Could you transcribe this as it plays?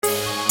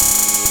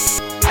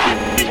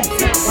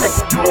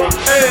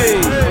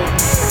Hey,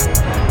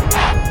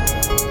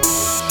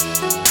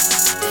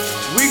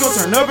 we gon'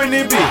 turn up in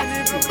this bitch.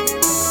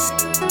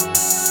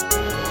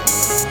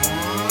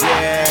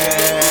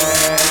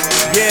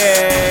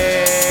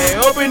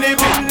 Yeah, open it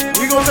bitch.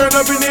 We gon' turn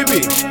up in this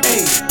bitch.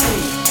 Hey,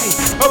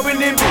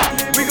 open it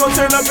bitch. We gon'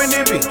 turn up in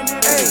this bitch.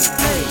 Hey,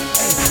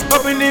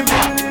 open it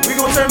bitch. We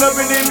gon' turn up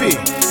in this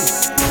bitch.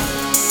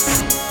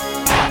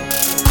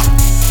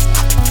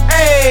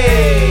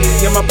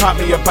 Hey, I'ma pop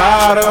me a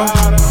bottle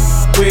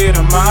with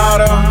a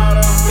motto.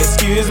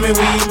 Excuse me,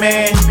 weed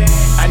man,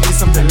 I need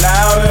something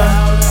louder.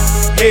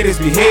 Haters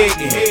be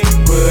hating,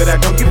 but I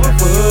don't give a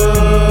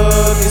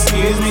fuck.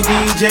 Excuse me,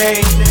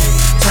 DJ,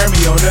 turn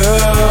me on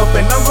up,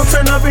 and I'm gon'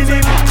 turn up in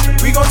it.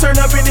 We gon' turn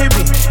up in it.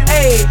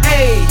 Hey,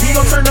 hey, he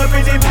gon' turn up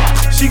in it.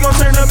 She gon'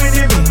 turn up in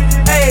it.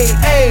 Hey,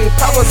 hey,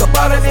 pop us a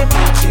bottle in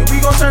it. We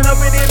gon' turn up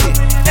in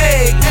it.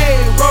 Hey, hey,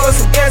 roll us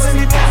some gas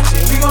in it.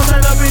 We gon'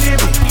 turn up in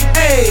it.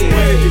 Hey,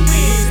 where they do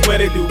these, where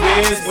they do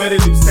whiz, where they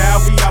do style,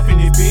 we off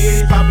in this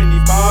bitch. Popping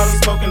these bottles,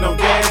 smoking on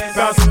gas.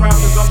 Bouncing around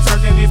cause I'm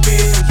turning this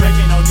bitch.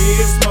 Drinking on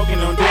this, smoking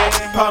on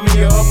that. Pop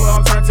me up,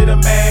 I'm turned to the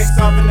max.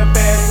 Off in the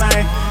fast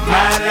lane,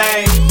 my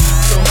lane.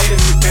 So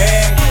haters be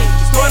bad.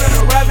 Started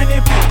arriving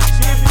in bitch.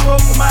 If you go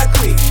for my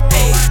clique,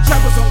 hey,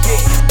 choppers on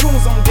deck,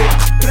 goons on deck,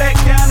 black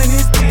down in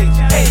this bitch.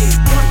 Hey,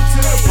 point to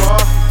the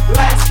bar,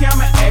 lights,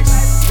 camera, action.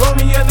 Roll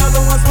me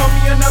another one, smoke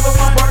me another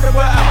one. Bartender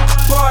out,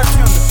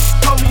 bartender,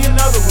 call me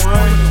another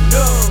one.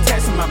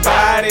 Taxing my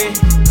body,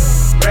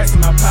 racks in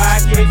my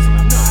pocket.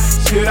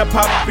 Should I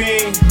pop a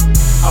bean?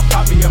 I'll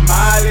pop me a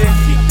molly.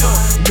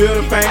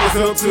 Middle fingers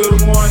up to the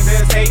ones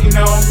that's hating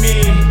on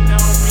me.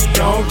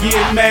 Don't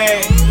get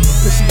mad,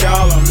 cause she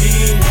all on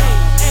me.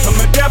 I'm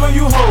a devil,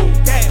 you hoe.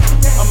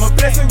 I'm a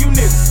blessing, you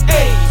niggas.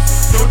 Hey,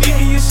 don't need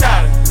me a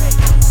shot.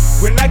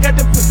 When I got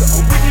the pistol,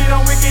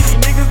 I'm wicked, these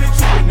niggas be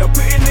trippin'. I'm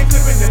putting the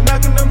clippin' and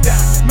knocking them down.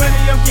 Money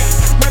I'm getting,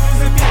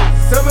 hundreds of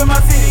billions. Up in my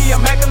city,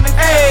 I'm acting the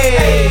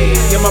hey,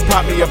 I'ma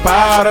pop me a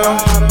bottle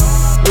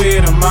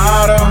with a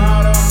motto.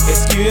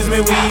 Excuse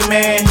me, weed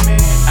man,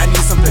 I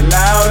need something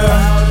louder.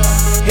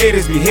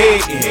 Haters be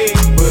hating,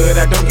 but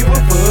I don't give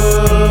a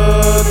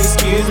fuck.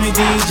 Excuse me,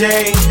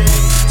 DJ,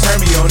 turn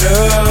me on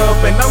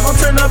up, and I'm gon'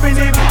 turn up in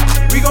it.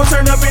 We gon'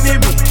 turn up in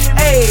it.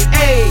 Hey,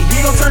 hey,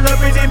 he gon' turn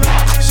up in it.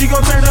 She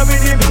gon' turn up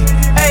in it.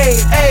 Hey,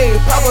 hey,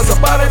 pop us a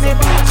bottle in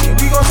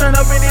it. We gon' turn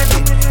up in it.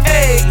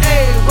 Hey,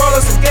 hey, roll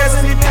us some gas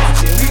in it.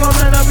 We gon'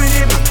 turn up in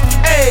it.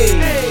 Hey,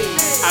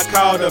 I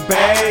called a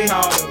bay,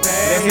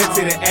 then hit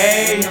to the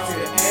A.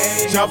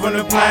 Jump on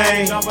the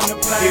plane,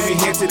 here we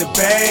hit to the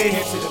bay.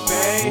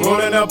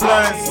 Rolling up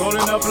blunts,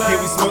 here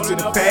we smoke to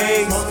the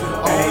face.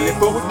 Only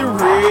fuck with the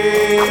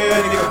real,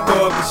 nigga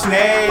fuck with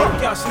snake.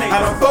 I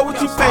don't fuck with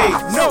you fake,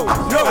 no,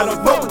 I don't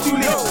fuck with you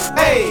leeches.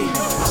 Hey,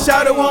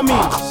 shout it on me,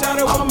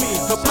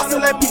 her pussy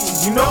like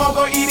peaches. You know I'm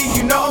gon' eat it,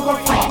 you know I'm gon'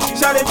 freak it.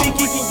 Shout it be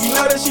kicking, you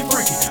know that she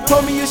freaky.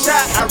 Pour me a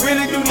shot, I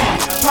really do need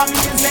it. Pop me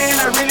a Zan,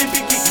 I really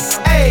be kicking.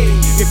 Hey,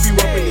 if you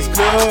up in this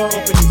club,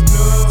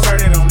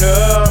 turn it on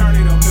up.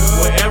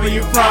 Wherever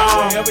you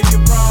from,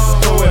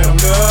 throw it on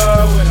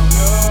up.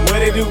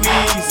 Where they do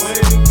east, where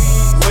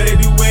they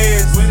do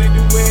west,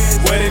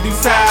 where they do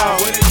south.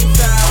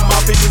 I'm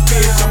off in this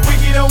bitch, I'm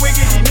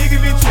wicked, these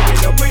niggas be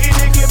trippin'. I'm putting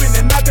it, clippin'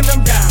 and knocking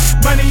them down.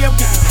 Money I'm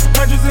getting,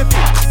 hundreds of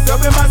fifties.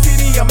 Up in my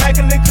city, I'm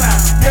acting the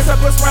clown. Yes, I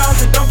bust rounds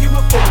and don't give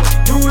a fuck.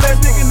 Rule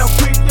ass nigga, no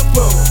quick to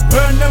pull.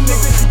 Burn them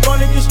niggas, you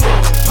gonna get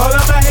struck. All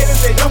of my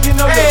haters, they don't get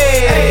no love.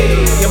 Hey,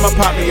 I'ma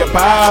pop me a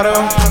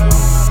bottle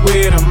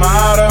with a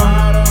motto.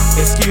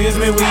 Excuse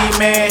me, weed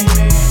man,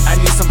 I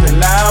need something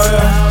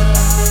louder.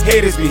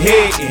 Haters be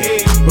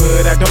hating,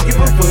 but I don't give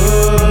a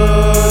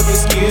fuck.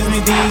 Excuse me,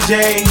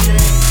 DJ,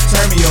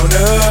 turn me on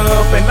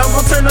up, and I'm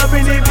gon' turn up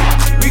in it.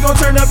 We gon'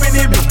 turn up in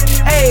it.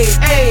 Hey,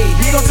 hey,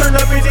 he gon' turn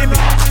up in it.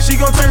 She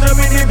gon' turn up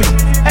in it.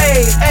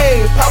 Hey,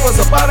 hey, pop us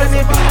a bottle in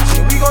it.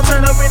 We gon'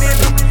 turn up in it.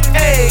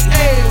 Hey,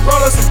 hey,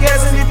 roll us some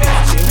gas in it.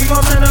 We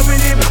gon' turn up in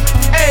it.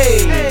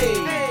 Hey.